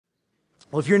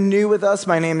Well, if you're new with us,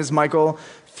 my name is Michael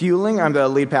Fueling. I'm the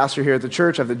lead pastor here at the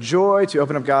church. I have the joy to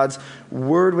open up God's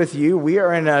Word with you. We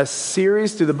are in a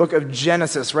series through the book of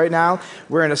Genesis. Right now,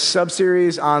 we're in a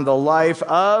sub-series on the life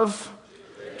of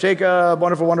Jacob.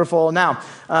 Wonderful, wonderful. Now,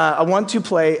 I want to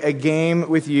play a game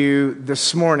with you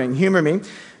this morning. Humor me.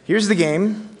 Here's the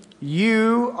game.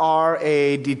 You are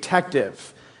a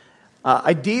detective.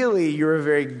 Ideally, you're a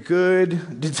very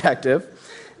good detective,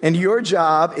 and your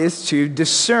job is to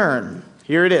discern.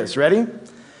 Here it is. Ready?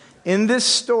 In this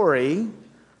story,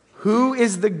 who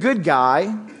is the good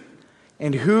guy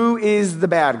and who is the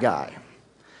bad guy?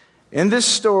 In this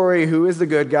story, who is the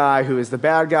good guy, who is the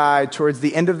bad guy? Towards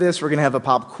the end of this, we're going to have a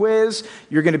pop quiz.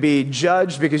 You're going to be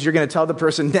judged because you're going to tell the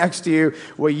person next to you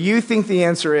what you think the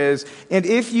answer is. And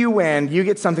if you win, you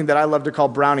get something that I love to call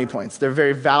brownie points. They're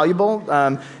very valuable.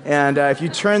 And if you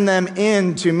turn them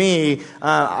in to me,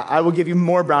 I will give you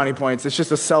more brownie points. It's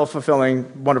just a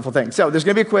self-fulfilling, wonderful thing. So there's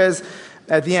going to be a quiz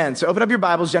at the end. So open up your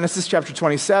Bibles, Genesis chapter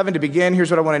 27. To begin, here's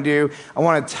what I want to do. I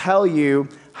want to tell you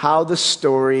how the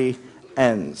story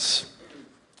ends.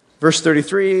 Verse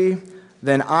 33,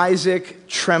 then Isaac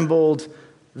trembled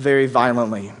very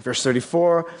violently. Verse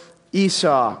 34,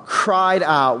 Esau cried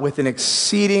out with an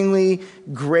exceedingly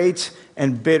great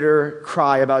and bitter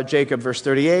cry about Jacob. Verse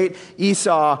 38,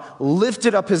 Esau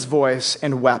lifted up his voice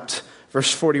and wept.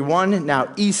 Verse 41,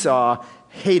 now Esau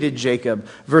hated Jacob.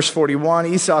 Verse 41,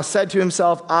 Esau said to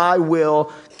himself, I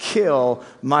will kill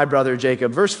my brother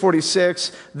Jacob. Verse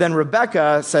 46, then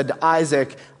Rebekah said to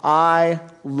Isaac, I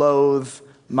loathe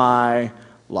my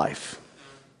life.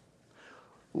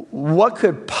 What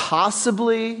could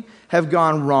possibly have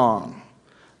gone wrong?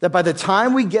 That by the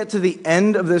time we get to the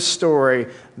end of this story,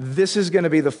 this is going to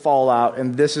be the fallout,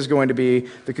 and this is going to be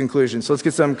the conclusion. So let's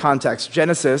get some context.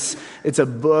 Genesis, it's a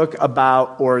book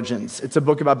about origins. It's a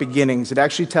book about beginnings. It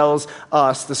actually tells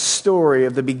us the story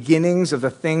of the beginnings of the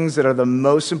things that are the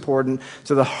most important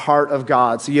to the heart of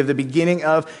God. So you have the beginning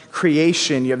of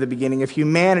creation. You have the beginning of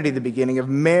humanity, the beginning of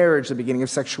marriage, the beginning of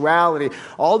sexuality,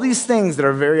 all these things that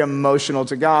are very emotional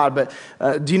to God. But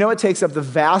do you know it takes up the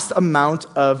vast amount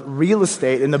of real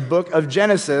estate in the book of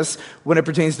Genesis when it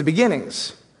pertains to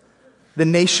beginnings? The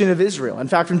nation of Israel. In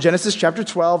fact, from Genesis chapter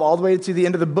 12 all the way to the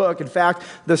end of the book, in fact,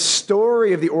 the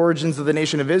story of the origins of the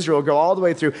nation of Israel go all the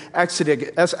way through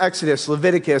Exodus,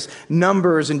 Leviticus,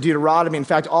 Numbers, and Deuteronomy. In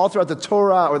fact, all throughout the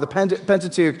Torah or the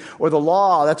Pentateuch or the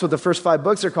Law, that's what the first 5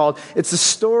 books are called. It's the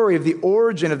story of the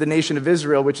origin of the nation of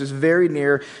Israel, which is very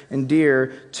near and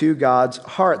dear to God's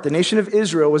heart. The nation of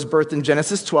Israel was birthed in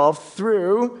Genesis 12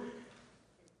 through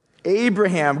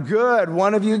Abraham. Good.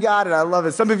 One of you got it. I love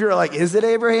it. Some of you are like, is it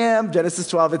Abraham? Genesis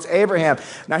 12, it's Abraham.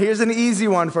 Now here's an easy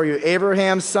one for you.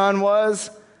 Abraham's son was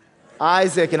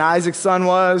Isaac, and Isaac's son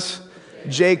was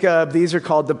Jacob. These are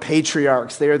called the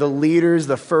patriarchs. They are the leaders,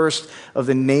 the first of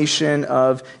the nation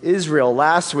of Israel.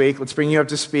 Last week, let's bring you up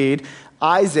to speed.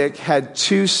 Isaac had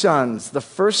 2 sons. The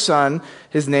first son,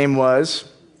 his name was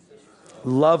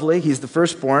Lovely. He's the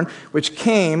firstborn, which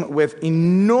came with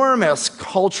enormous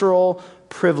cultural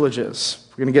privileges.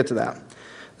 We're going to get to that.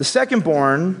 The second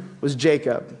born was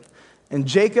Jacob. And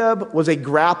Jacob was a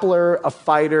grappler, a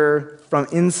fighter from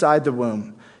inside the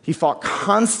womb. He fought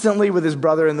constantly with his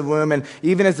brother in the womb, and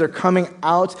even as they're coming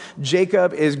out,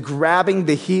 Jacob is grabbing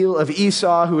the heel of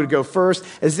Esau, who would go first,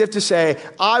 as if to say,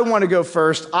 I want to go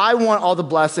first, I want all the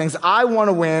blessings, I want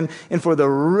to win, and for the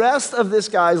rest of this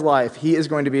guy's life, he is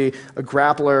going to be a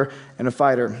grappler and a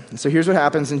fighter. And so here's what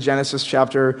happens in Genesis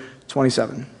chapter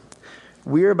 27.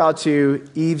 We're about to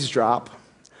eavesdrop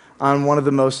on one of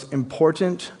the most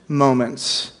important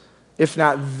moments, if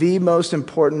not the most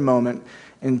important moment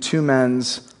in 2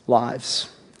 men's lives.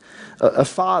 A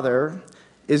father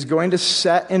is going to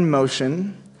set in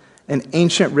motion an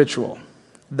ancient ritual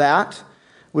that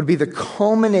would be the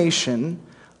culmination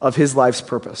of his life's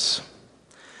purpose.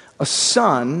 A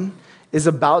son is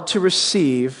about to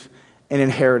receive an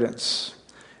inheritance,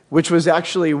 which was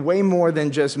actually way more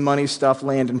than just money, stuff,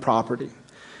 land, and property.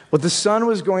 What the son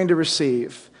was going to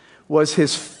receive was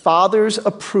his father's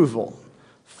approval,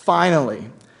 finally,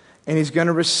 and he's going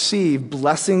to receive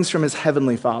blessings from his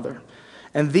heavenly Father.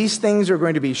 And these things are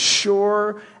going to be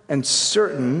sure and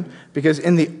certain because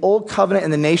in the Old Covenant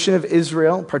in the nation of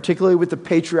Israel, particularly with the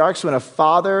patriarchs, when a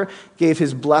father gave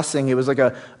his blessing, it was like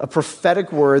a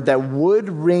prophetic word that would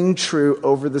ring true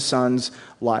over the son's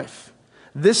life.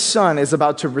 This son is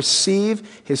about to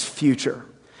receive his future.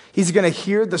 He's going to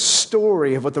hear the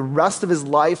story of what the rest of his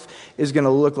life is going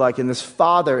to look like. And this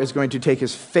father is going to take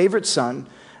his favorite son,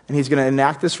 and he's going to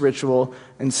enact this ritual,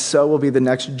 and so will be the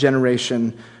next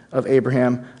generation of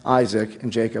Abraham, Isaac,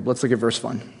 and Jacob. Let's look at verse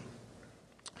 1.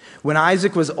 When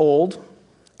Isaac was old,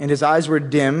 and his eyes were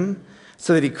dim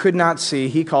so that he could not see,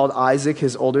 he called Isaac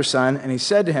his older son, and he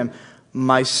said to him,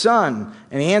 "My son."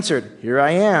 And he answered, "Here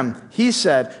I am." He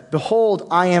said, "Behold,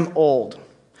 I am old.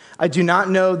 I do not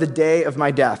know the day of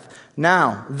my death.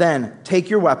 Now, then, take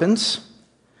your weapons,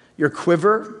 your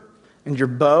quiver, and your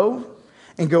bow,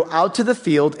 and go out to the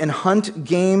field and hunt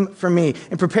game for me,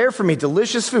 and prepare for me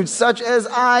delicious food such as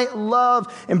I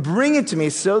love, and bring it to me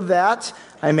so that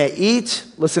I may eat,"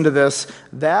 listen to this,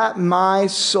 "that my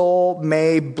soul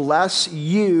may bless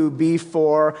you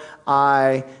before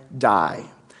I die."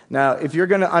 Now, if you're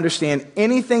going to understand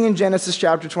anything in Genesis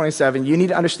chapter 27, you need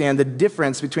to understand the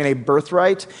difference between a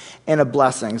birthright and a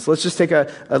blessing. So let's just take a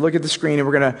look at the screen, and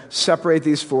we're going to separate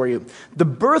these for you. The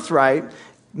birthright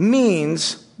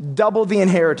means double the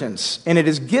inheritance, and it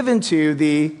is given to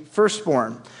the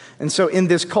firstborn. And so in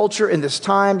this culture, in this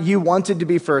time, you wanted to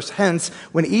be first. Hence,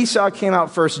 when Esau came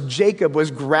out first, Jacob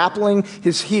was grappling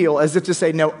his heel as if to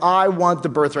say, no, I want the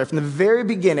birthright. From the very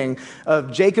beginning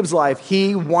of Jacob's life,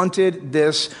 he wanted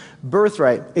this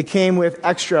birthright. It came with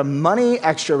extra money,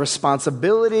 extra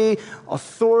responsibility,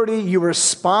 authority. You were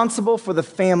responsible for the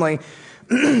family,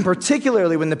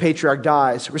 particularly when the patriarch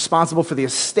dies, responsible for the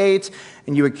estate,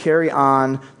 and you would carry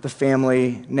on the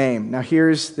family name. Now,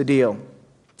 here's the deal.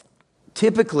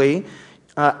 Typically,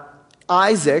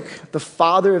 Isaac, the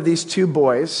father of these two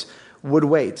boys, would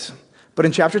wait. But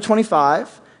in chapter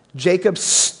 25, Jacob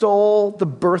stole the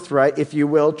birthright, if you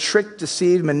will, tricked,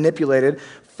 deceived, manipulated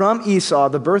from Esau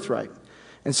the birthright.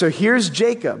 And so here's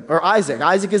Jacob, or Isaac.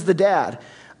 Isaac is the dad.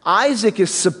 Isaac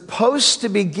is supposed to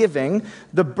be giving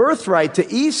the birthright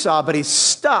to Esau, but he's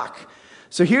stuck.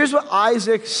 So here's what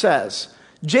Isaac says.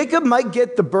 Jacob might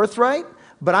get the birthright,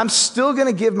 but I'm still going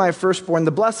to give my firstborn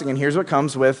the blessing. And here's what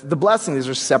comes with the blessing. These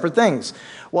are separate things.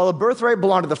 While a birthright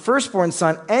belonged to the firstborn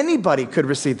son, anybody could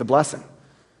receive the blessing.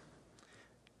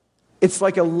 It's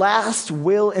like a last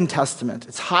will and testament.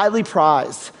 It's highly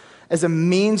prized as a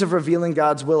means of revealing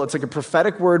God's will. It's like a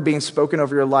prophetic word being spoken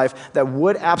over your life that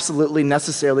would absolutely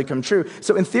necessarily come true.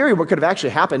 So in theory, what could have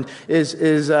actually happened is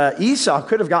Esau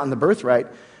could have gotten the birthright,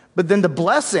 but then the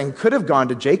blessing could have gone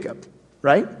to Jacob,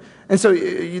 right? And so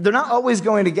they're not always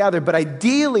going together, but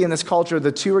ideally in this culture,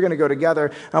 the two are going to go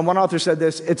together. One author said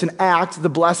this, it's an act, the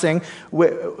blessing,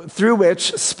 through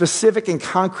which specific and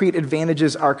concrete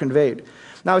advantages are conveyed.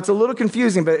 Now, it's a little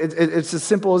confusing, but it's as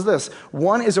simple as this.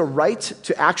 One is a right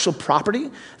to actual property.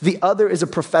 The other is a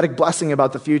prophetic blessing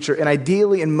about the future. And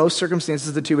ideally, in most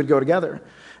circumstances, the two would go together.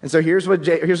 And so here's what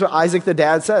Isaac the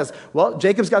dad says. Well,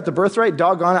 Jacob's got the birthright.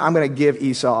 Doggone it, I'm going to give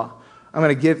Esau. I'm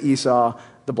going to give Esau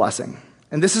the blessing.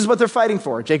 And this is what they're fighting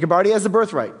for. Jacob already has the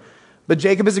birthright. But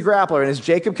Jacob is a grappler. And is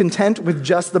Jacob content with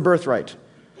just the birthright?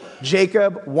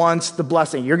 Jacob wants the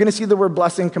blessing. You're going to see the word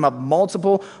blessing come up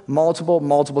multiple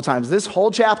times. This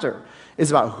whole chapter is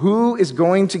about who is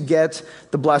going to get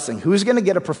the blessing. Who's going to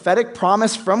get a prophetic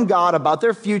promise from God about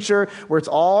their future where it's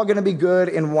all going to be good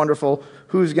and wonderful.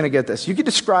 Who's going to get this? You could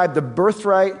describe the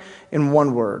birthright in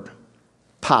one word: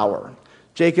 power.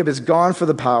 Jacob has gone for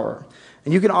the power.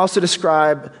 And you can also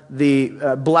describe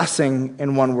the blessing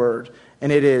in one word,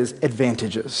 and it is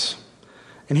advantages.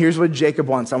 And here's what Jacob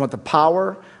wants. I want the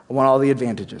power. I want all the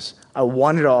advantages. I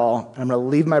want it all. And I'm going to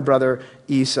leave my brother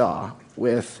Esau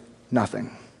with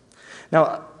nothing.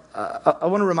 Now, I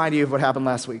want to remind you of what happened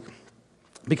last week,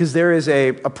 because there is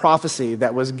a prophecy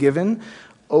that was given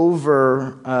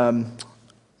over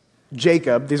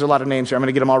Jacob. These are a lot of names here. I'm going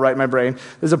to get them all right in my brain.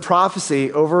 There's a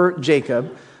prophecy over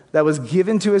Jacob that was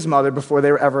given to his mother before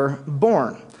they were ever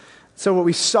born. So what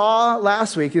we saw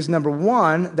last week is, number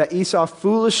one, that Esau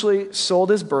foolishly sold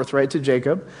his birthright to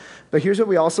Jacob. But here's what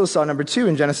we also saw, number two,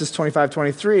 in Genesis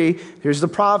 25:23. Here's the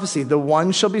prophecy. The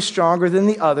one shall be stronger than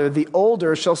the other. The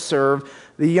older shall serve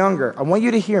the younger. I want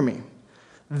you to hear me.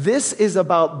 This is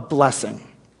about blessing.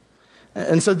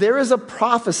 And so there is a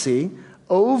prophecy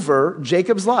over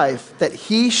Jacob's life that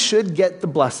he should get the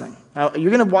blessing. Now,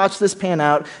 you're going to watch this pan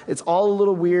out. It's all a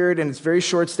little weird, and it's very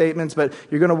short statements, but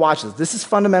you're going to watch this. This is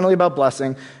fundamentally about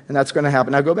blessing, and that's going to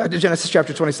happen. Now, go back to Genesis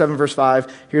chapter 27, verse 5.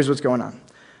 Here's what's going on.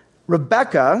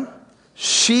 Rebekah,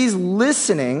 she's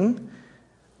listening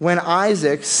when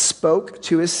Isaac spoke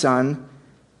to his son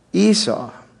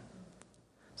Esau.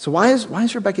 So why is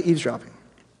Rebekah eavesdropping?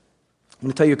 I'm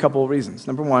going to tell you a couple of reasons.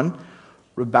 Number one,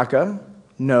 Rebekah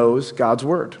knows God's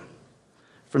word.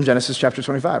 From Genesis chapter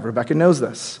 25, Rebekah knows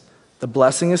this. The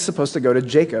blessing is supposed to go to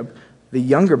Jacob, the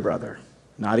younger brother,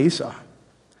 not Esau.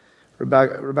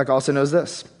 Rebekah also knows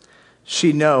this.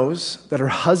 She knows that her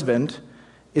husband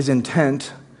is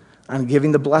intent on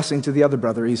giving the blessing to the other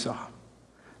brother, Esau.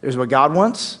 There's what God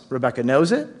wants. Rebekah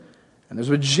knows it. And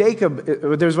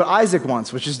there's what Isaac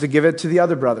wants, which is to give it to the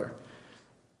other brother.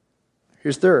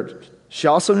 Here's third. She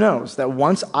also knows that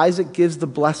once Isaac gives the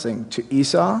blessing to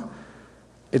Esau,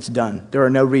 it's done. There are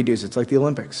no redos. It's like the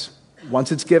Olympics.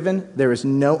 Once it's given, there is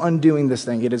no undoing this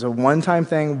thing. It is a one-time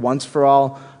thing, once for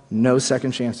all, no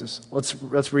second chances.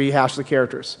 Let's rehash the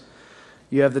characters.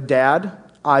 You have the dad,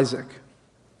 Isaac.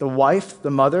 The wife,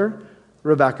 the mother,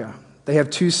 Rebekah. They have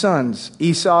two sons,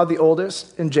 Esau, the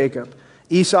oldest, and Jacob.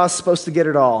 Esau's supposed to get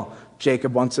it all.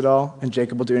 Jacob wants it all, and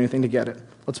Jacob will do anything to get it.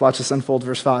 Let's watch this unfold,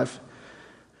 verse 5.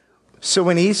 So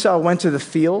when Esau went to the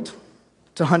field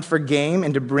to hunt for game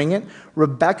and to bring it,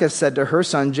 Rebekah said to her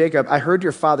son Jacob, I heard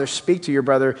your father speak to your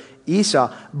brother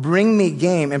Esau. Bring me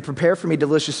game and prepare for me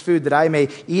delicious food that I may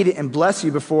eat it and bless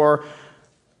you before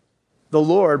the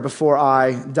Lord before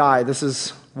I die. This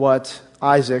is what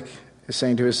Isaac is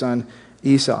saying to his son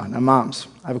Esau. Now, moms,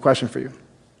 I have a question for you.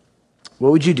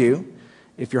 What would you do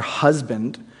if your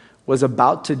husband was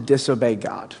about to disobey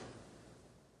God?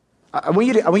 I want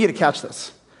you to catch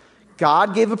this.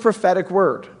 God gave a prophetic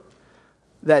word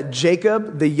that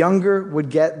Jacob, the younger,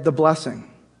 would get the blessing.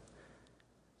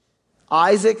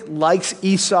 Isaac likes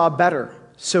Esau better,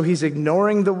 so he's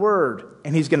ignoring the word,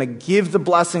 and he's going to give the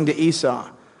blessing to Esau.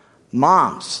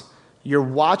 Moms, you're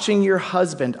watching your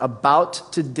husband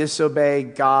about to disobey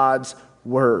God's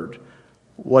word.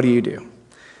 What do?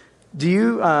 Do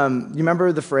you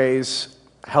remember the phrase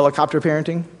helicopter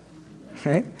parenting?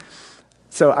 Right?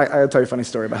 So I'll tell you a funny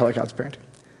story about helicopter parenting.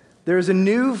 There's a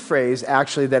new phrase,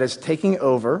 actually, that is taking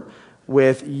over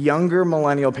with younger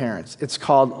millennial parents. It's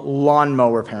called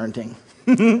lawnmower parenting.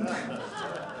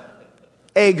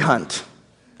 Egg hunt.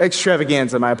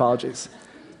 Extravaganza, my apologies.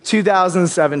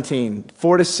 2017,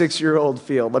 4 to 6 year old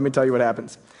field. Let me tell you what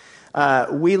happens.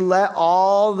 We let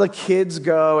all the kids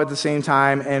go at the same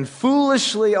time and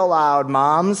foolishly allowed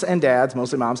moms and dads,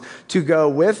 mostly moms, to go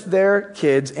with their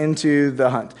kids into the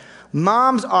hunt.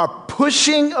 Moms are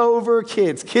pushing over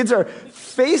kids. Kids are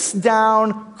face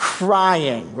down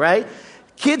crying, right?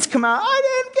 Kids come out,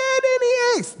 I didn't get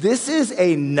any eggs. This is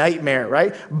a nightmare,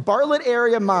 right? Bartlett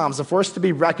area moms are forced to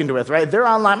be reckoned with, right? They're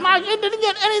online, my kid didn't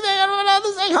get anything, I don't know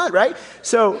this egg hunt, right?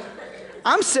 So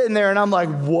I'm sitting there and I'm like,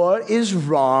 what is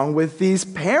wrong with these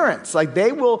parents? Like,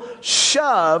 they will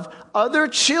shove other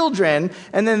children,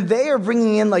 and then they are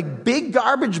bringing in like big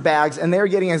garbage bags, and they're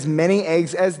getting as many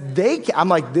eggs as they can. I'm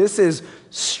like, this is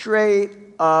straight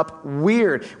up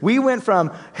weird. We went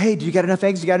from, hey, do you got enough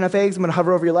eggs? You got enough eggs? I'm going to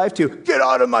hover over your life, to get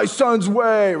out of my son's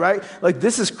way, right? Like,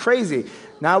 this is crazy.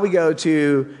 Now we go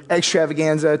to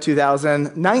Extravaganza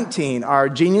 2019. Our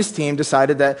genius team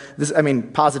decided that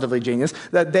positively genius,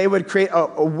 that they would create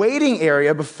a waiting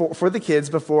area for the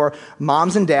kids before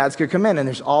moms and dads could come in. And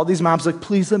there's all these moms like,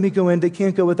 please let me go in. They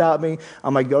can't go without me.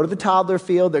 I'm like, go to the toddler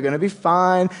field. They're going to be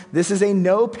fine. This is a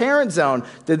no parent zone.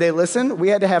 Did they listen? We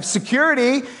had to have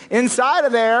security inside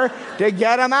of there to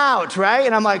get them out, right?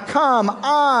 And I'm like, come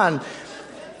on.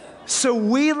 So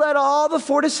we let all the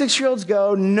 4 to 6 year olds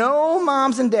go. No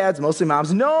moms and dads, mostly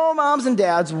moms, no moms and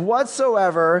dads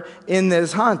whatsoever in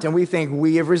this hunt. And we think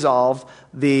we have resolved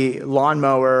the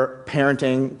lawnmower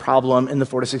parenting problem in the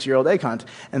 4 to 6 year old egg hunt.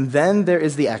 And then there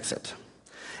is the exit.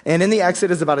 And in the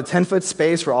exit is about a 10-foot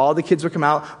space where all the kids would come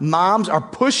out. Moms are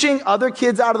pushing other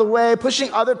kids out of the way,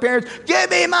 pushing other parents,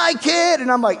 give me my kid.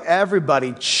 And I'm like,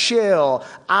 everybody chill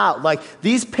out. Like,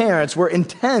 these parents were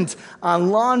intent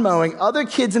on lawn mowing other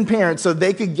kids and parents so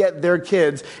they could get their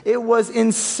kids. It was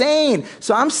insane.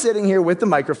 So I'm sitting here with the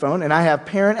microphone, and I have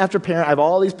parent after parent. I have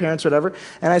all these parents, whatever.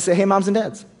 And I say, hey, moms and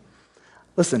dads,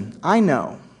 listen, I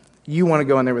know you want to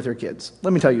go in there with your kids.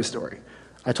 Let me tell you a story.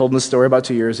 I told them this story about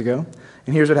 2 years ago,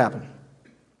 and here's what happened.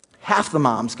 Half the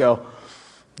moms go,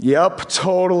 yep,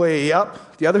 totally,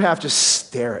 yep. The other half just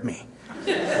stare at me.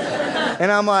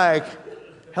 And I'm like,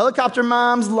 helicopter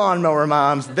moms, lawnmower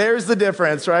moms, there's the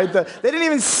difference, right? They didn't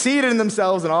even see it in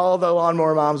themselves, and all the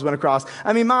lawnmower moms went across.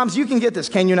 I mean, moms, you can get this,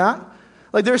 can you not?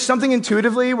 Like, there's something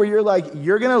intuitively where you're like,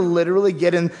 you're going to literally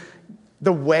get in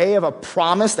the way of a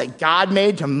promise that God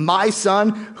made to my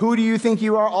son. Who do you think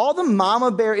you are? All the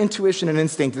mama bear intuition and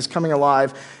instinct is coming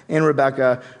alive in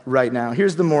Rebekah right now.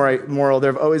 Here's the moral.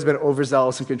 There have always been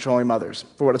overzealous and controlling mothers,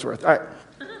 for what it's worth. All right.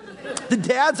 The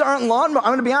dads aren't lawn. I'm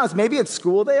going to be honest. Maybe at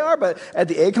school they are, but at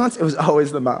the egg hunts, it was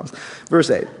always the moms.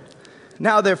 Verse 8.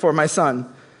 Now, therefore, my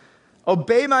son,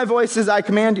 obey my voice as I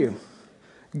command you.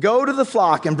 Go to the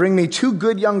flock and bring me 2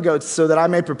 good young goats so that I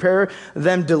may prepare from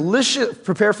them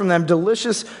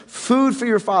delicious food for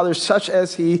your father, such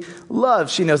as he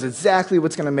loves. She knows exactly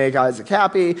what's going to make Isaac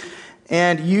happy.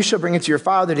 and you shall bring it to your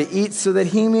father to eat so that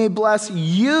he may bless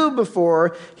you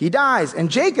before he dies.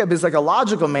 And Jacob is like a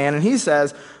logical man, and he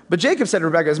says, but Jacob said to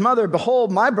Rebekah's mother,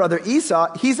 behold, my brother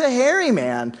Esau, he's a hairy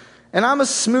man, and I'm a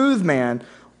smooth man.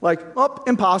 Like,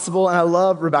 impossible. And I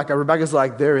love Rebekah. Rebekah's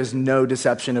like, there is no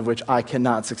deception of which I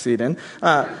cannot succeed in.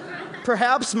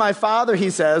 Perhaps my father, he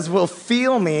says, will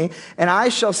feel me, and I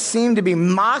shall seem to be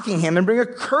mocking him and bring a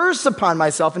curse upon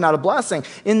myself and not a blessing.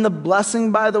 In the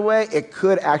blessing, by the way, it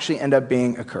could actually end up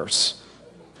being a curse.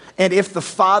 And if the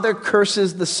father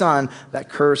curses the son, that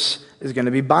curse is going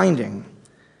to be binding.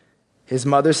 His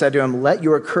mother said to him, let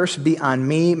your curse be on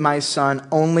me, my son.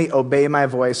 Only obey my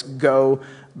voice. Go,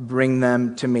 bring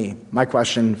them to me. My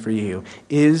question for you,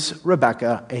 is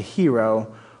Rebekah a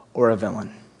hero or a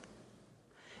villain?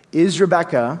 Is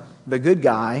Rebekah the good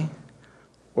guy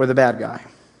or the bad guy?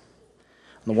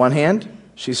 On the one hand,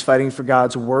 she's fighting for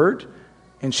God's word,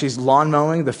 and she's lawn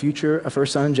mowing the future of her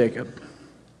son Jacob.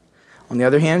 On the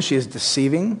other hand, she is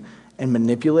deceiving and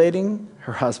manipulating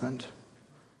her husband.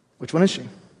 Which one is she?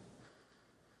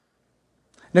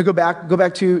 Now go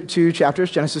back to 2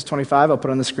 chapters, Genesis 25. I'll put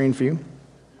it on the screen for you.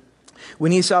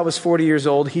 When Esau was 40 years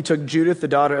old, he took Judith, the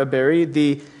daughter of Beeri,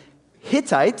 the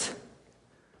Hittites,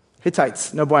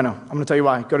 no bueno. I'm going to tell you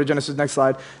why. Go to Genesis, next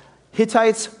slide.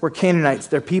 Hittites were Canaanites.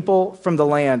 They're people from the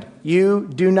land. You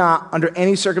do not, under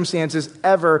any circumstances,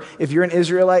 ever, if you're an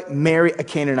Israelite, marry a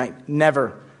Canaanite.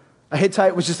 Never. A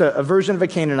Hittite was just a version of a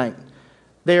Canaanite.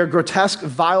 They are grotesque,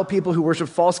 vile people who worship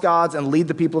false gods and lead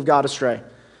the people of God astray.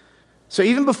 So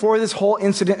even before this whole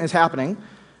incident is happening,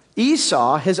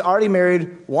 Esau has already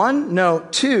married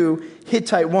 2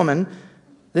 Hittite women.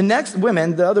 The next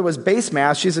woman, the other was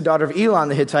Basemath. She's the daughter of Elon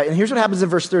the Hittite. And here's what happens in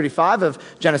verse 35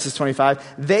 of Genesis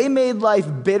 25. They made life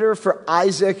bitter for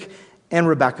Isaac and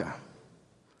Rebekah.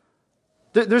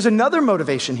 There's another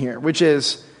motivation here, which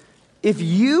is if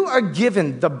you are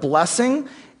given the blessing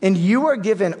and you are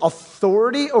given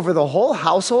authority over the whole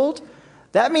household,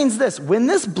 that means this. When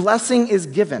this blessing is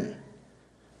given,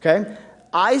 okay,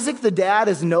 Isaac the dad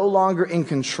is no longer in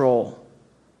control.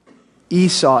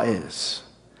 Esau is.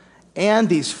 And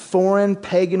these foreign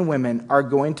pagan women are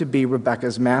going to be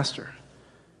Rebekah's master.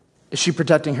 Is she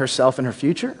protecting herself and her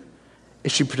future?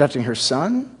 Is she protecting her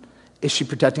son? Is she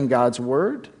protecting God's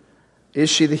word? Is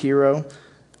she the hero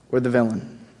or the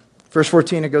villain? Verse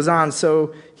 14, it goes on,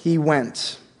 so he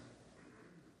went.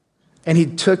 And he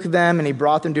took them and he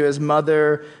brought them to his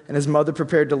mother, and his mother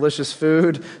prepared delicious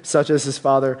food, such as his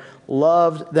father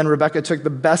loved. Then Rebekah took the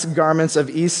best garments of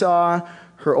Esau,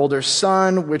 her older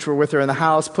son, which were with her in the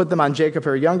house, put them on Jacob,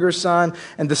 her younger son,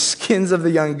 and the skins of the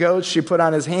young goats she put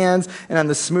on his hands and on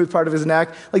the smooth part of his neck.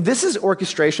 Like, this is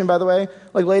orchestration, by the way.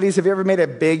 Like, ladies, have you ever made a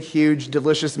big, huge,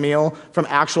 delicious meal from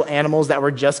actual animals that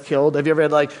were just killed? Have you ever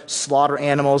had, like, slaughter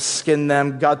animals, skin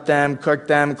them, gut them, cook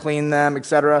them, clean them,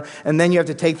 etc.? And then you have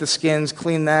to take the skins,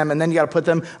 clean them, and then you got to put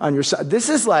them on your son. This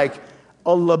is like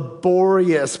a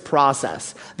laborious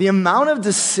process. The amount of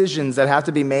decisions that have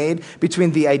to be made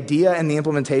between the idea and the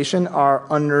implementation are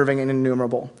unnerving and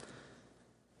innumerable.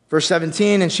 Verse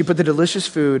 17, and she put the delicious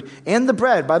food and the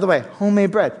bread, by the way,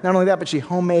 homemade bread. Not only that, but she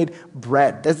homemade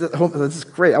bread. This is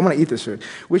great. I want to eat this food,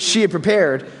 which she had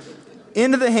prepared,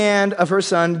 into the hand of her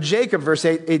son Jacob, verse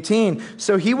 18.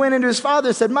 So he went into his father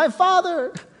and said, my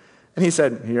father. And he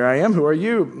said, here I am. Who are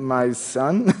you, my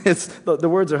son? The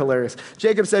words are hilarious.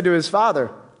 Jacob said to his father,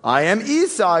 I am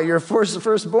Esau, your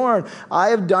firstborn. I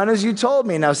have done as you told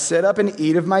me. Now sit up and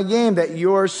eat of my game, that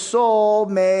your soul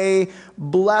may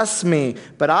bless me.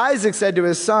 But Isaac said to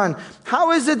his son,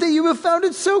 how is it that you have found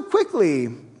it so quickly,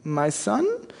 my son?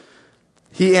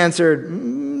 He answered,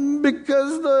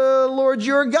 because the Lord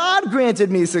your God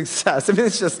granted me success. I mean,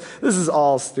 this is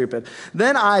all stupid.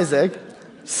 Then Isaac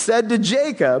said to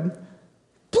Jacob,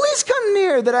 please come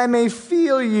near that I may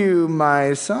feel you,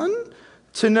 my son,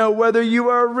 to know whether you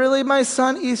are really my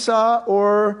son Esau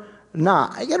or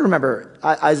not. I got to remember,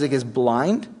 Isaac is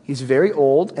blind, he's very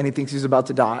old, and he thinks he's about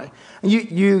to die. And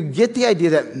you get the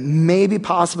idea that maybe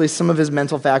possibly some of his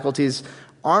mental faculties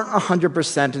aren't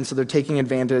 100%, and so they're taking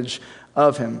advantage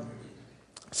of him.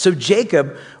 So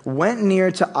Jacob went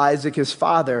near to Isaac, his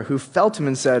father, who felt him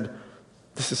and said,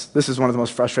 This is one of the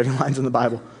most frustrating lines in the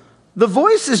Bible. The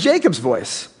voice is Jacob's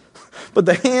voice, but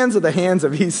the hands are the hands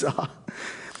of Esau.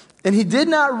 And he did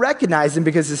not recognize him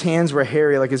because his hands were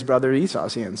hairy like his brother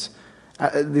Esau's hands.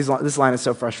 This line is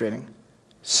so frustrating.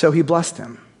 So he blessed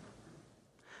him.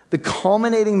 The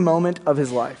culminating moment of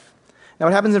his life. Now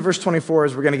what happens in verse 24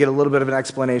 is we're going to get a little bit of an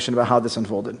explanation about how this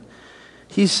unfolded.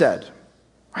 He said,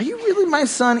 are you really my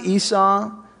son Esau?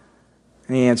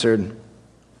 And he answered,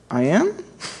 I am.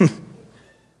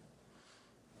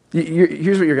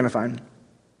 Here's what you're going to find.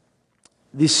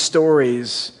 These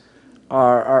stories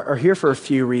are here for a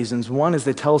few reasons. One is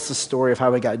they tell us the story of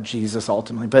how we got Jesus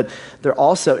ultimately, but they're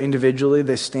also individually,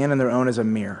 they stand on their own as a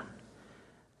mirror.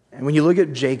 And when you look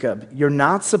at Jacob, you're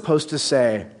not supposed to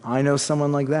say, I know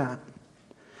someone like that.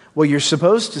 What you're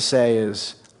supposed to say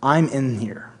is, I'm in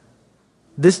here.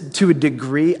 This, to a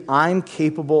degree, I'm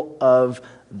capable of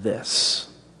this.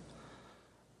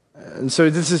 And so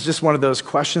this is just one of those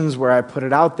questions where I put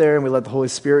it out there and we let the Holy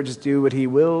Spirit just do what he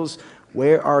wills.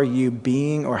 Where are you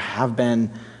being or have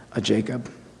been a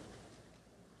Jacob?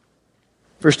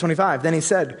 Verse 25, then he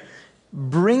said,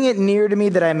 bring it near to me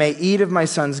that I may eat of my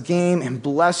son's game and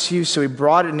bless you. So he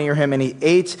brought it near him and he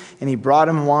ate, and he brought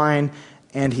him wine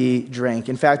and he drank.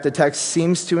 In fact, the text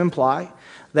seems to imply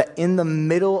that in the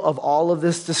middle of all of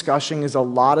this discussion is a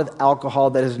lot of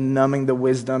alcohol that is numbing the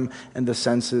wisdom and the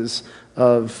senses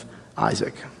of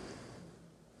Isaac.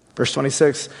 Verse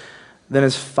 26, then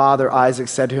his father Isaac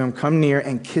said to him, come near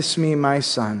and kiss me, my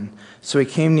son. So he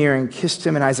came near and kissed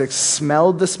him, and Isaac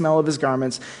smelled the smell of his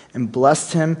garments and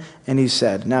blessed him, and he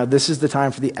said, now this is the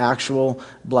time for the actual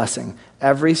blessing.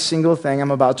 Every single thing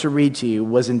I'm about to read to you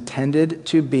was intended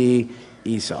to be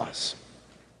Esau's.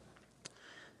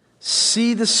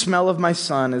 See, the smell of my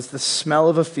son is the smell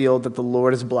of a field that the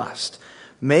Lord has blessed.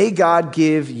 May God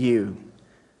give you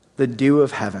the dew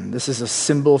of heaven. This is a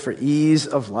symbol for ease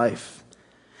of life.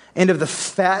 And of the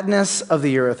fatness of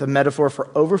the earth, a metaphor for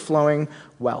overflowing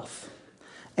wealth.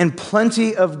 And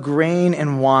plenty of grain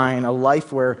and wine, a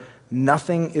life where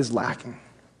nothing is lacking.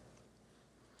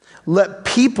 Let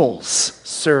peoples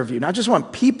serve you, not just one,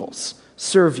 peoples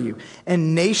serve you,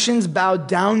 and nations bow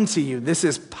down to you. This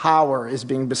is power is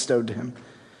being bestowed to him.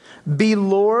 Be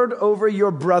Lord over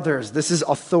your brothers. This is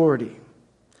authority.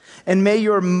 And may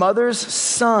your mother's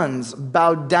sons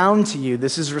bow down to you.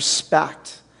 This is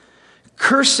respect.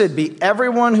 Cursed be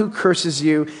everyone who curses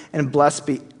you, and blessed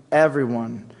be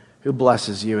everyone who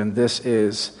blesses you. And this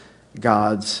is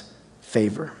God's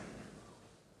favor.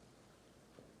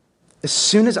 As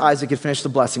soon as Isaac had finished the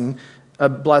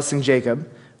blessing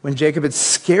Jacob, when Jacob had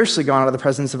scarcely gone out of the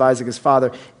presence of Isaac his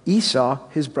father, Esau,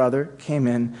 his brother, came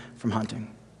in from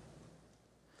hunting.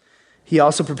 He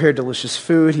also prepared delicious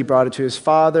food. He brought it to his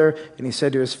father, and he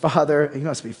said to his father, he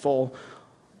must be full,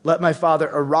 let my father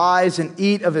arise and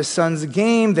eat of his son's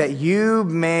game that you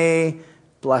may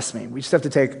bless me. We just have to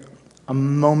take a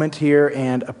moment here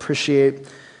and appreciate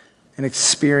and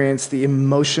experience the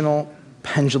emotional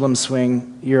pendulum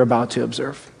swing you're about to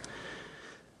observe.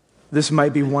 This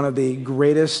might be one of the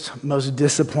greatest, most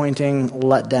disappointing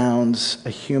letdowns a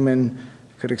human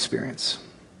could experience.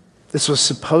 This was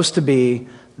supposed to be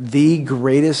the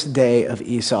greatest day of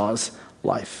Esau's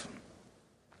life.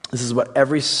 This is what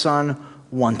every son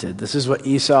wanted. This is what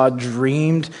Esau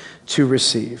dreamed to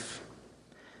receive.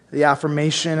 The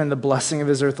affirmation and the blessing of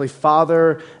his earthly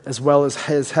father, as well as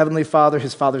his heavenly father,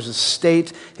 his father's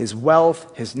estate, his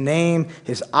wealth, his name,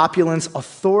 his opulence,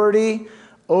 authority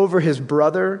over his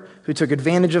brother who took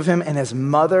advantage of him, and his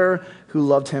mother who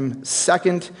loved him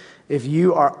second. If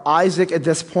you are Isaac at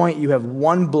this point, you have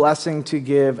one blessing to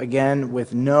give, again,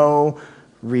 with no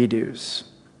redos.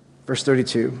 Verse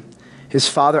 32, his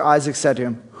father Isaac said to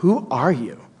him, who are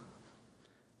you?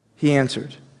 He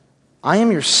answered, I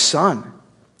am your son,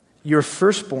 your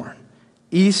firstborn,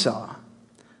 Esau.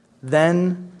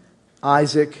 Then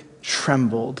Isaac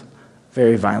trembled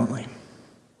very violently.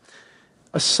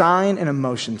 Assign an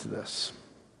emotion to this.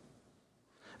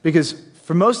 Because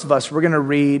for most of us, we're going to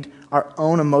read our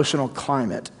own emotional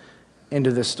climate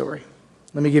into this story.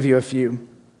 Let me give you a few.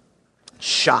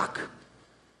 Shock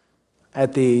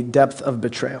at the depth of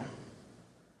betrayal.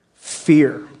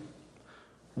 Fear.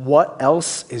 What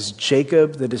else is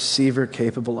Jacob the deceiver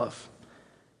capable of?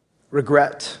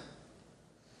 Regret.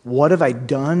 What have I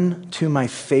done to my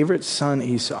favorite son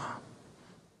Esau?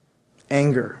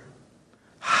 Anger.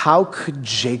 How could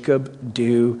Jacob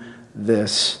do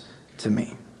this to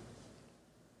me?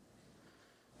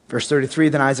 Verse 33,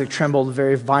 then Isaac trembled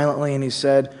very violently, and he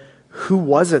said, who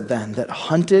was it then that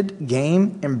hunted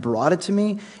game and brought it to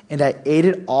me? And I ate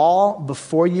it all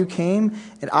before you came,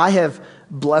 and I have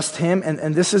blessed him.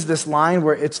 And this is this line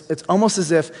where it's almost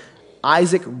as if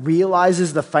Isaac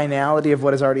realizes the finality of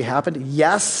what has already happened.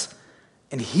 Yes,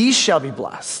 and he shall be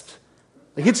blessed.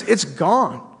 Like it's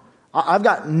gone. I've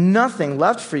got nothing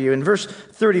left for you. And verse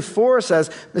 34 says,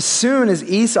 as soon as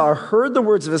Esau heard the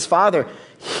words of his father,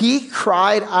 he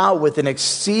cried out with an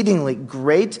exceedingly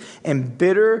great and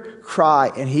bitter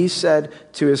cry. And he said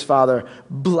to his father,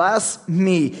 bless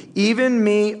me, even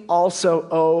me also,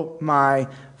 O my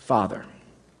father.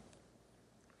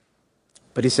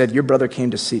 But he said, your brother came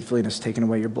deceitfully and has taken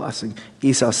away your blessing.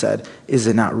 Esau said, is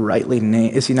he not rightly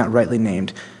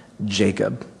named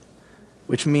Jacob?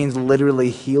 Which means literally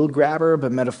heel grabber,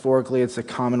 but metaphorically it's a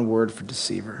common word for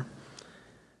deceiver.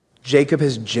 Jacob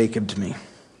has Jacobed me,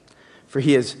 for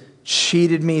he has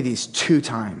cheated me these 2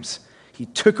 times. He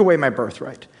took away my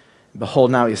birthright. Behold,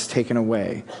 now he has taken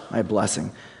away my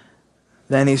blessing.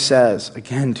 Then he says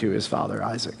again to his father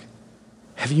Isaac,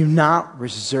 have you not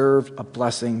reserved a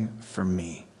blessing for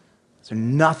me? Is there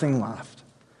nothing left?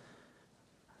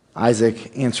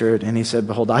 Isaac answered, and he said,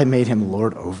 behold, I made him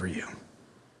lord over you.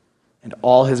 And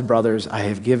all his brothers I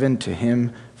have given to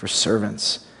him for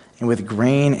servants. And with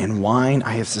grain and wine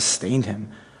I have sustained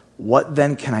him. What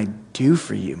then can I do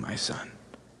for you, my son?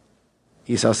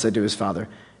 Esau said to his father,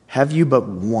 have you but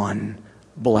one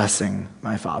blessing,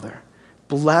 my father?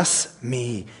 Bless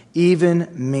me, even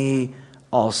me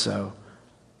also,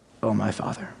 O my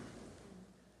father.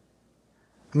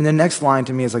 I mean, the next line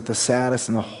to me is like the saddest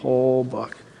in the whole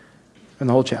book, in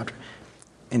the whole chapter.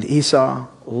 And Esau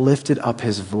lifted up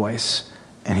his voice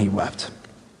and he wept.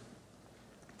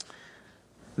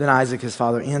 Then Isaac, his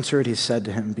father, answered. He said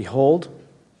to him, behold,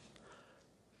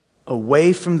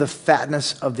 away from the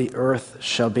fatness of the earth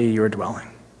shall be your dwelling,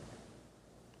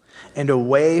 and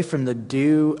away from the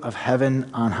dew of heaven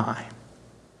on high.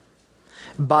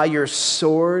 By your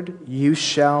sword you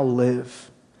shall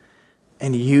live,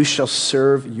 and you shall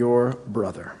serve your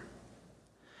brother.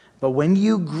 But when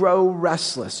you grow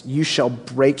restless, you shall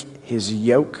break his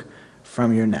yoke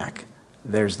from your neck.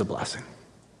 There's the blessing.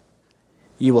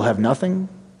 You will have nothing.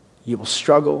 You will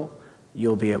struggle.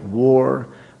 You'll be at war.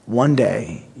 One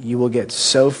day, you will get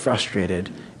so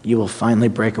frustrated, you will finally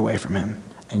break away from him,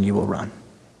 and you will run.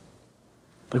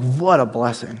 Like, what a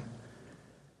blessing.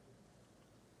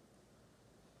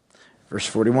 Verse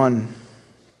 41.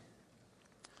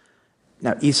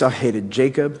 Now Esau hated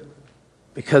Jacob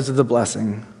because of the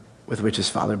blessing with which his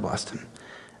father blessed him.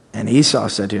 And Esau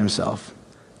said to himself,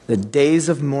 the days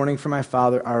of mourning for my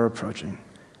father are approaching.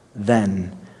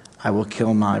 Then I will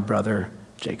kill my brother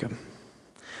Jacob.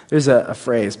 There's a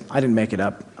phrase, I didn't make it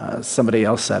up. Somebody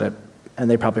else said it, and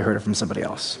they probably heard it from somebody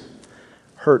else.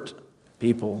 Hurt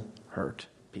people hurt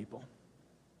people.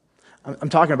 I'm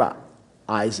talking about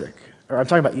Isaac, or I'm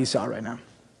talking about Esau right now.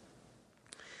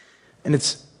 And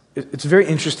it's very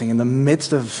interesting. In the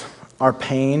midst of our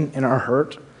pain and our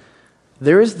hurt,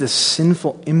 there is this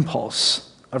sinful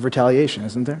impulse of retaliation,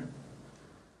 isn't there?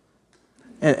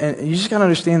 And you just got to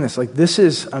understand this. Like, this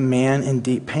is a man in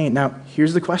deep pain. Now,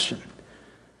 here's the question.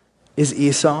 Is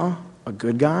Esau a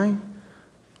good guy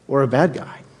or a bad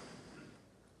guy?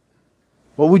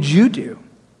 What would you do?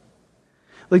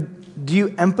 Like, do you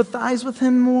empathize with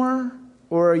him more?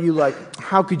 Or are you like,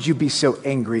 how could you be so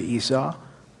angry, Esau?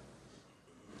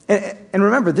 And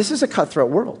remember, this is a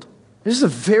cutthroat world. This is a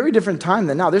very different time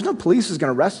than now. There's no police who's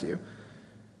going to arrest you.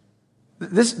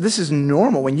 This is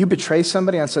normal. When you betray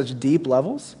somebody on such deep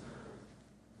levels,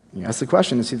 you ask the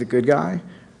question, is he the good guy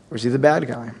or is he the bad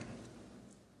guy?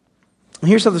 And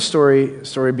here's how the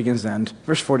story begins to end.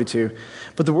 Verse 42.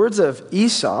 But the words of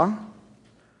Esau,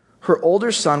 her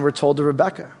older son, were told to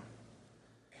Rebekah.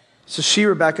 So she,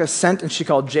 Rebekah, sent and she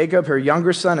called Jacob, her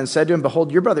younger son, and said to him,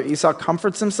 behold, your brother Esau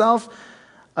comforts himself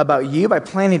about you by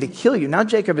planning to kill you. Now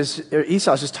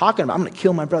Esau is just talking about, I'm going to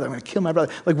kill my brother. I'm going to kill my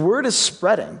brother. Like, word is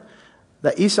spreading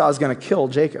that Esau is going to kill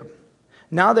Jacob.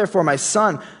 Now, therefore, my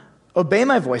son, obey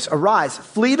my voice. Arise,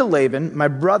 flee to Laban, my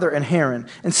brother in Haran,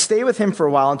 and stay with him for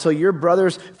a while until your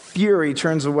brother's fury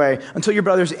turns away, until your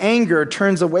brother's anger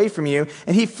turns away from you,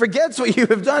 and he forgets what you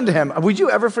have done to him. Would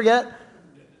you ever forget?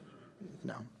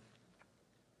 No.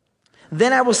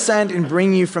 Then I will send and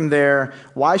bring you from there.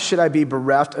 Why should I be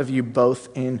bereft of you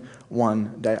both in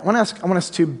one day? I want to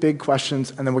ask 2 big questions,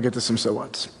 and then we'll get to some so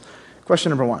whats. Question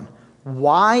number 1.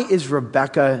 Why is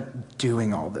Rebekah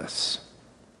doing all this?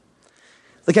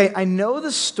 Like, I know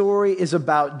the story is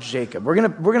about Jacob. We're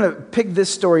gonna pick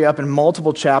this story up in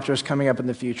multiple chapters coming up in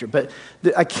the future, but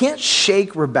I can't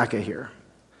shake Rebekah here.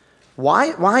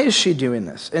 Why is she doing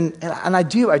this? And I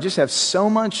just have so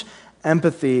much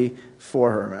empathy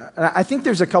for her. And I think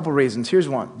there's a couple reasons. Here's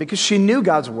one. Because she knew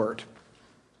God's word.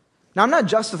 Now, I'm not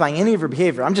justifying any of her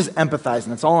behavior. I'm just empathizing.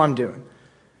 That's all I'm doing.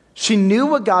 She knew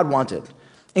what God wanted.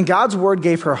 And God's word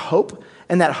gave her hope,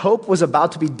 and that hope was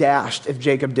about to be dashed if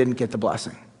Jacob didn't get the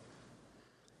blessing.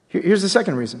 Here's the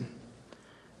second reason.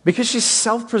 Because she's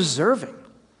self-preserving.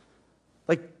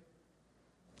 Like,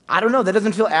 I don't know, that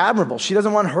doesn't feel admirable. She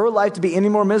doesn't want her life to be any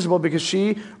more miserable because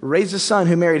she raised a son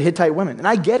who married Hittite women. And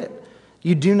I get it.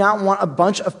 You do not want a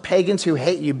bunch of pagans who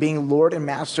hate you being Lord and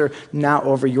Master now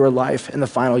over your life in the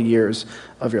final years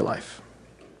of your life.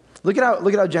 Look at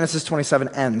how Genesis 27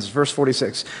 ends, verse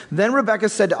 46. Then Rebekah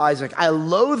said to Isaac, I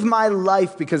loathe my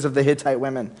life because of the Hittite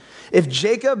women. If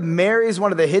Jacob marries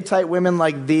one of the Hittite women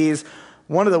like these,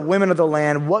 one of the women of the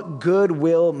land, what good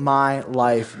will my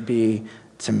life be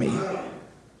to me?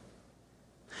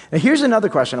 Now here's another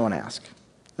question I want to ask.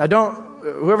 Now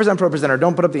whoever's on ProPresenter,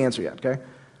 don't put up the answer yet, okay?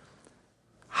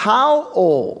 How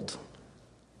old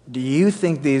do you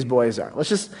think these boys are?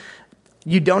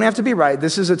 You don't have to be right.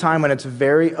 This is a time when it's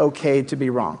very okay to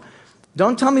be wrong.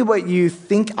 Don't tell me what you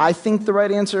think I think the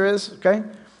right answer is, okay?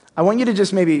 I want you to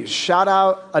just maybe shout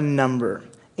out a number.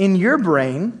 In your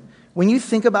brain, when you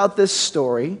think about this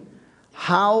story,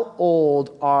 how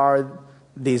old are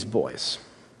these boys?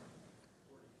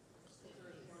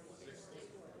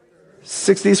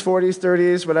 60s, 40s,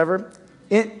 30s, whatever.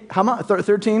 How much?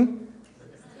 13?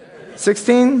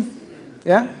 16?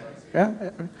 Yeah?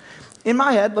 In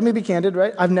my head, let me be candid,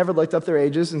 right? I've never looked up their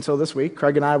ages until this week.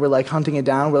 Craig and I were like hunting it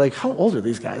down. We're like, how old are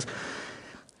these guys?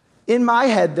 In my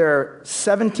head, they're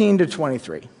 17 to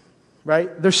 23,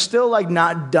 right? They're still like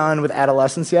not done with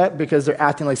adolescence yet because they're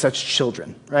acting like such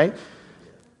children, right?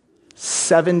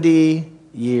 70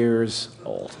 years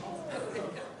old.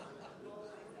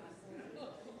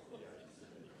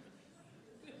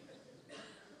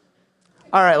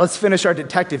 All right, let's finish our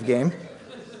detective game.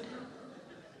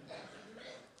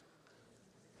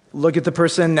 Look at the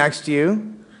person next to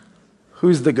you.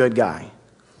 Who's the good guy?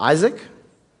 Isaac,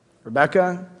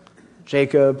 Rebekah,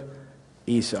 Jacob,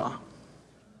 Esau.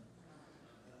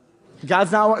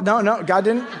 God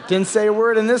didn't say a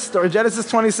word in this story. Genesis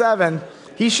 27.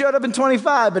 He showed up in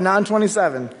 25, but not in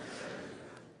 27.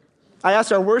 I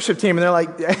asked our worship team, and they're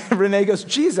like, Renee goes,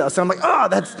 Jesus. And I'm like, oh,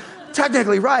 that's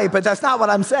technically right, but that's not what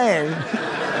I'm saying.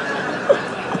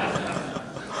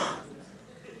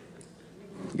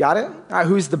 Got it? All right,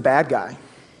 who's the bad guy?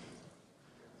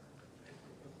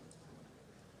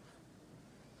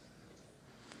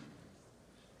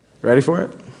 Ready for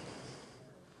it?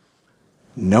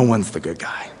 No one's the good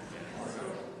guy.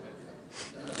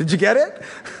 Did you get it?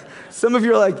 Some of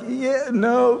you are like, yeah,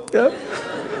 no, yep.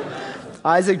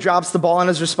 Isaac drops the ball on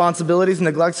his responsibilities,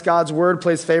 neglects God's word,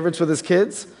 plays favorites with his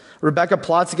kids. Rebekah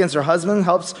plots against her husband,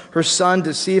 helps her son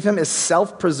deceive him, is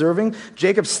self-preserving.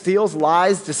 Jacob steals,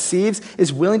 lies, deceives,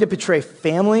 is willing to betray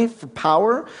family for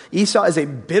power. Esau is a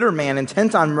bitter man,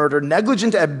 intent on murder,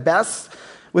 negligent at best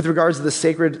with regards to the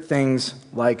sacred things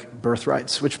like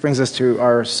birthrights, which brings us to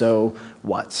our so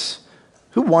whats.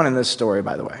 Who won in this story,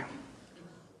 by the way?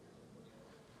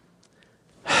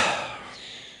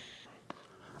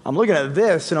 I'm looking at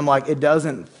this and I'm like, it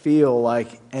doesn't feel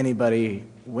like anybody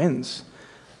wins.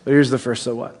 But here's the first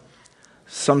so what.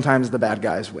 Sometimes the bad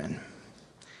guys win.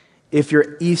 If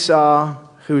you're Esau,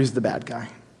 who's the bad guy?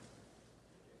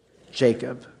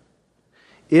 Jacob.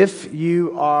 If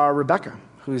you are Rebekah,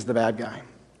 who's the bad guy?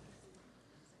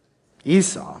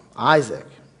 Esau, Isaac.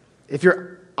 If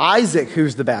you're Isaac,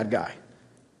 who's the bad guy?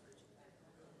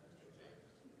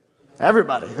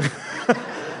 Everybody.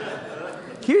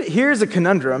 Here's a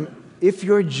conundrum. If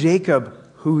you're Jacob,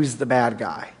 who's the bad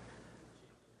guy?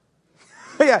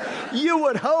 Yeah, you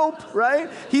would hope, right?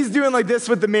 He's doing like this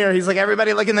with the mirror. He's like,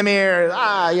 everybody look in the mirror.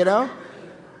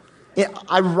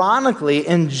 Ironically,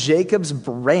 in Jacob's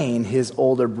brain, his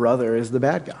older brother is the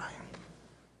bad guy.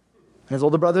 His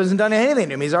older brother hasn't done anything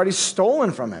to him. He's already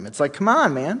stolen from him. It's like, come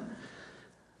on, man.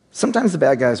 Sometimes the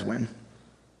bad guys win.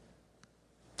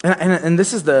 And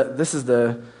this is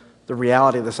the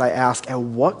reality of this. I ask, at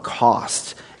what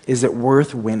cost is it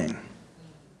worth winning?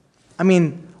 I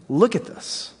mean, look at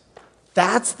this.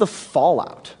 That's the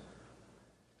fallout.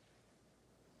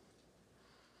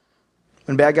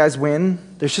 When bad guys win,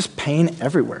 there's just pain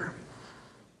everywhere.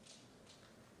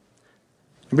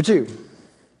 Number two,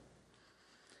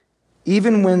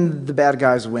 even when the bad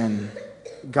guys win,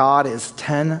 God is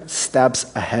 10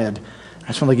 steps ahead. I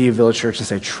just want to look at you, Village Church, and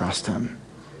say, trust him.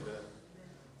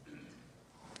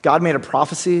 God made a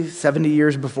prophecy 70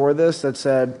 years before this that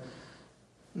said,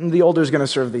 the older is going to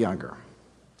serve the younger.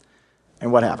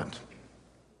 And what happened?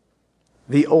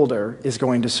 The older is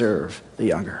going to serve the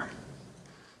younger.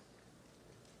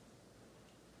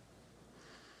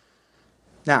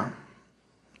 Now,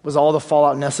 was all the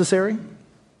fallout necessary? I'm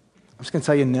just going to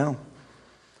tell you no.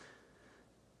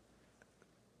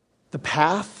 The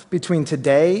path between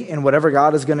today and whatever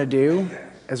God is going to do,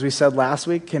 as we said last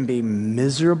week, can be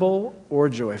miserable or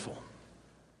joyful.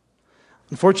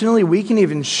 Unfortunately, we can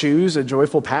even choose a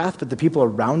joyful path, but the people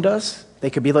around us, they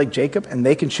could be like Jacob, and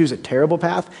they can choose a terrible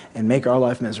path and make our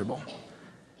life miserable.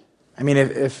 I mean,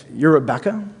 if you're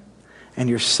Rebekah and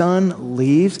your son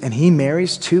leaves and he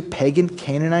marries two pagan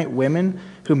Canaanite women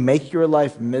who make your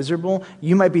life miserable.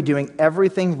 You might be doing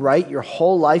everything right your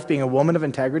whole life, being a woman of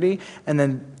integrity, and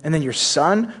then your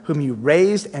son, whom you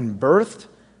raised and birthed,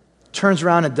 turns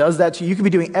around and does that to you. You could be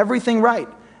doing everything right,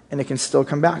 and it can still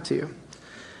come back to you.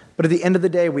 But at the end of the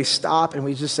day, we stop and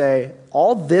we just say,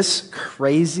 all this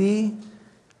crazy,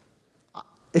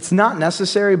 it's not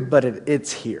necessary, but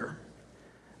it's here.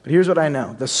 But here's what I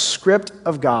know. The script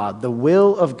of God, the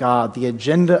will of God, the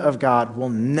agenda of God will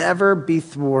never be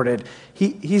thwarted.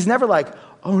 He's never like,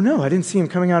 oh no, I didn't see him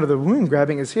coming out of the womb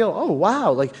grabbing his heel. Oh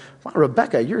wow, wow,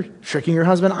 Rebecca, you're tricking your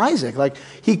husband Isaac.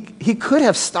 He could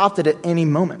have stopped it at any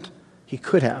moment. He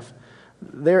could have.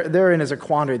 Therein is a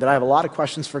quandary that I have a lot of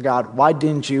questions for God. Why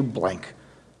didn't you blank?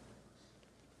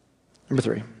 Number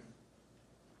 3.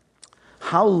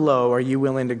 How low are you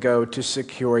willing to go to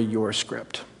secure your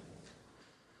script?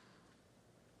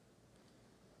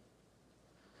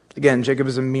 Again, Jacob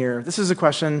is a mirror. This is a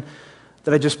question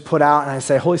that I just put out, and I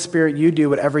say, Holy Spirit, you do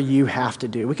whatever you have to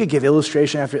do. We could give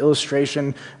illustration after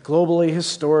illustration, globally,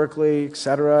 historically,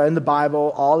 etc. In the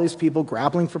Bible, all these people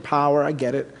grappling for power. I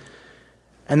get it.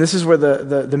 And this is where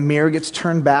the mirror gets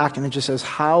turned back, and it just says,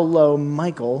 how low,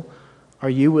 Michael, are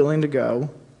you willing to go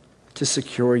to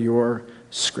secure your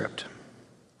script?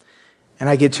 And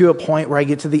I get to a point where I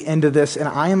get to the end of this, and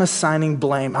I am assigning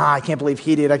blame. I can't believe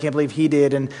he did. I can't believe he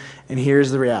did. And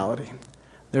here's the reality.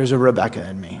 There's a Rebecca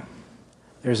in me.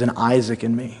 There's an Isaac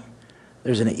in me.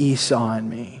 There's an Esau in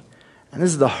me. And this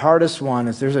is the hardest one,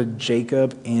 is there's a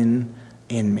Jacob in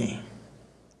me.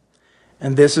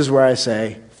 And this is where I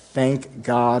say, thank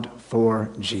God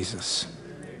for Jesus.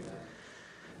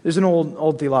 There's an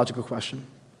old theological question.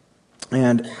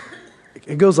 And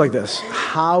it goes like this.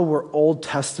 How were Old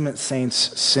Testament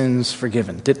saints' sins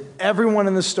forgiven? Did everyone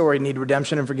in the story need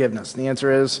redemption and forgiveness? And the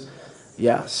answer is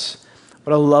yes.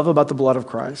 What I love about the blood of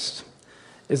Christ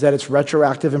is that it's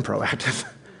retroactive and proactive.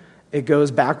 It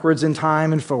goes backwards in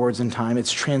time and forwards in time.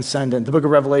 It's transcendent. The book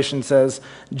of Revelation says,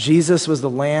 Jesus was the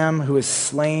Lamb who was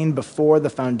slain before the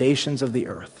foundations of the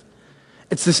earth.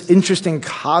 It's this interesting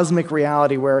cosmic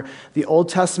reality where the Old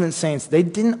Testament saints, they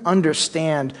didn't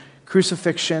understand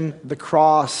crucifixion, the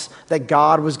cross, that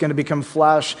God was going to become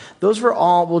flesh. Those were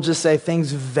all, we'll just say,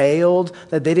 things veiled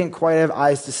that they didn't quite have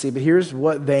eyes to see. But here's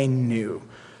what they knew.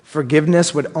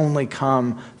 Forgiveness would only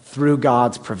come through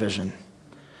God's provision.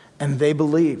 And they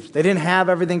believed. They didn't have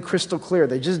everything crystal clear.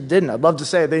 They just didn't. I'd love to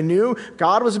say they knew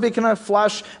God was becoming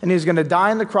flesh and he was going to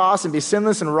die on the cross and be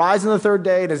sinless and rise on the third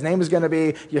day and his name was going to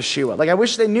be Yeshua. I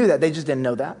wish they knew that. They just didn't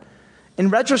know that. In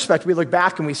retrospect, we look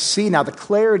back and we see now the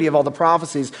clarity of all the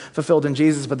prophecies fulfilled in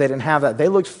Jesus, but they didn't have that. They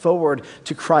looked forward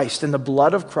to Christ, and the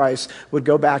blood of Christ would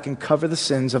go back and cover the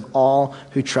sins of all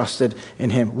who trusted in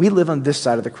him. We live on this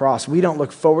side of the cross. We don't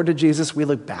look forward to Jesus, we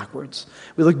look backwards.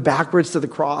 We look backwards to the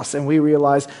cross, and we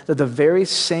realize that the very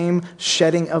same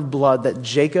shedding of blood that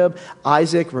Jacob,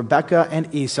 Isaac, Rebekah,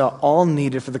 and Esau all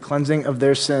needed for the cleansing of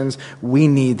their sins, we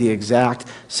need the exact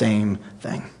same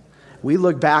thing. We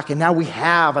look back and now we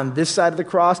have on this side of the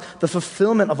cross the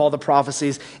fulfillment of all the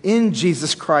prophecies in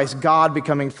Jesus Christ, God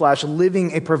becoming flesh,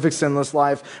 living a perfect sinless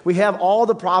life. We have all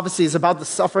the prophecies about the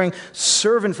suffering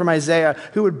servant from Isaiah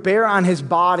who would bear on his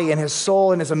body and his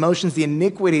soul and his emotions the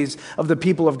iniquities of the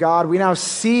people of God. We now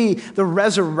see the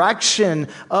resurrection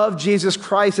of Jesus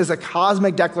Christ as a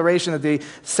cosmic declaration that the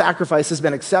sacrifice has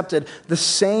been accepted. The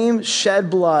same shed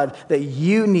blood that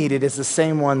you needed is the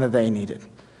same one that they needed.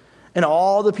 And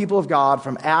all the people of God,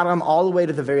 from Adam all the way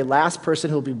to the very last person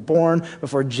who will be born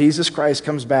before Jesus Christ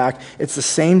comes back, it's the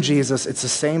same Jesus, it's the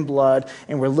same blood,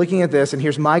 and we're looking at this, and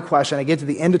here's my question. I get to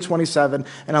the end of 27,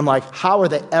 and I'm like, how are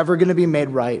they ever going to be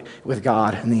made right with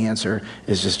God? And the answer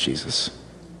is just Jesus.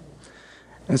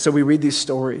 And so we read these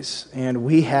stories, and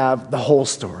we have the whole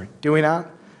story, do we not?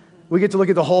 We get to look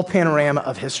at the whole panorama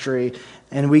of history,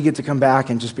 and we get to come back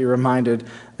and just be reminded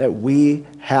that we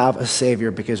have a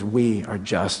Savior because we are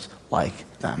just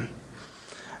like them.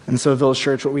 And so Village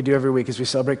Church, what we do every week is we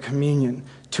celebrate communion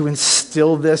to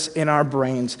instill this in our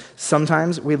brains.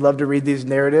 Sometimes we love to read these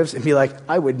narratives and be like,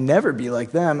 I would never be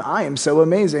like them. I am so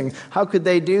amazing. How could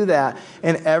they do that?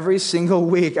 And every single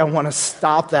week, I want to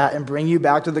stop that and bring you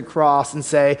back to the cross and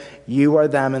say, you are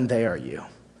them and they are you.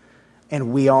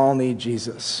 And we all need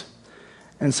Jesus.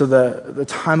 And so the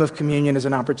time of communion is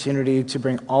an opportunity to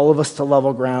bring all of us to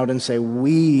level ground and say,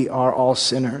 we are all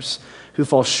sinners who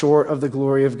fall short of the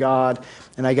glory of God.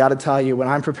 And I got to tell you, when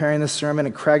I'm preparing this sermon,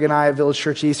 and Craig and I at Village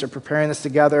Church East are preparing this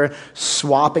together,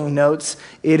 swapping notes,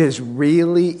 it is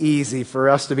really easy for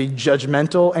us to be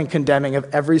judgmental and condemning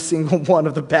of every single one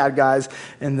of the bad guys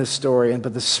in this story.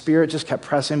 But the Spirit just kept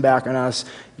pressing back on us,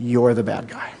 you're the bad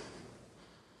guy.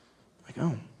 Like,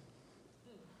 oh.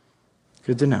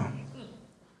 Good to know.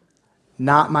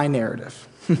 Not my narrative.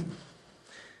 And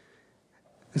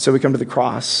so we come to the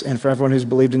cross, and for everyone who's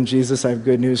believed in Jesus, I have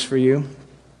good news for you.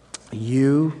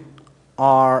 You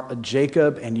are a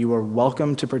Jacob, and you are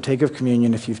welcome to partake of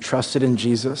communion if you've trusted in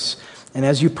Jesus. And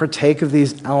as you partake of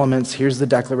these elements, here's the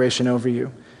declaration over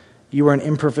you. You are an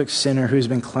imperfect sinner who's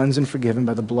been cleansed and forgiven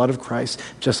by the blood of Christ,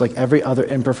 just like every other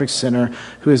imperfect sinner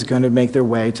who is going to make their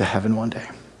way to heaven one day.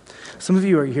 Some of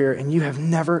you are here and you have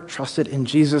never trusted in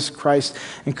Jesus Christ,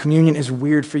 and communion is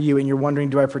weird for you, and you're wondering,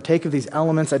 do I partake of these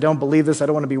elements? I don't believe this. I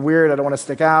don't want to be weird. I don't want to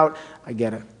stick out. I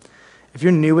get it. If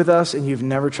you're new with us and you've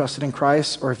never trusted in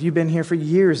Christ, or if you've been here for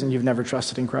years and you've never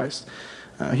trusted in Christ,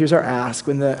 here's our ask.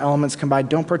 When the elements come by,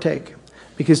 don't partake,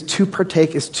 because to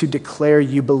partake is to declare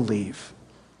you believe.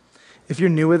 If you're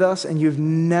new with us and you've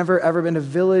never, ever been to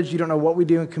Village, you don't know what we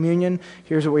do in communion,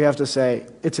 here's what we have to say.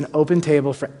 It's an open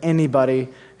table for anybody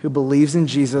who believes in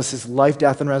Jesus, his life,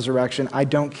 death, and resurrection. I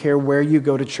don't care where you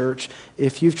go to church.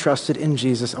 If you've trusted in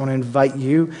Jesus, I want to invite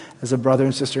you as a brother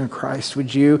and sister in Christ.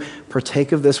 Would you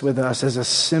partake of this with us as a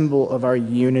symbol of our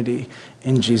unity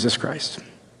in Jesus Christ?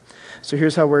 So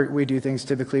here's how we do things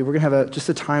typically. We're going to have just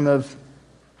a time of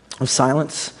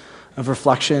silence, of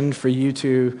reflection for you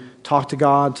to talk to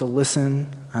God, to listen,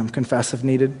 confess if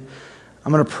needed.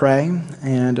 I'm going to pray,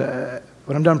 and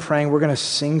when I'm done praying, we're going to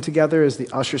sing together as the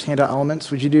ushers hand out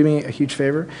elements. Would you do me a huge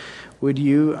favor? Would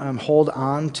you hold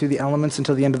on to the elements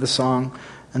until the end of the song,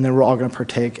 and then we're all going to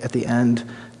partake at the end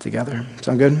together.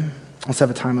 Sound good? Let's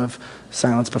have a time of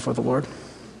silence before the Lord.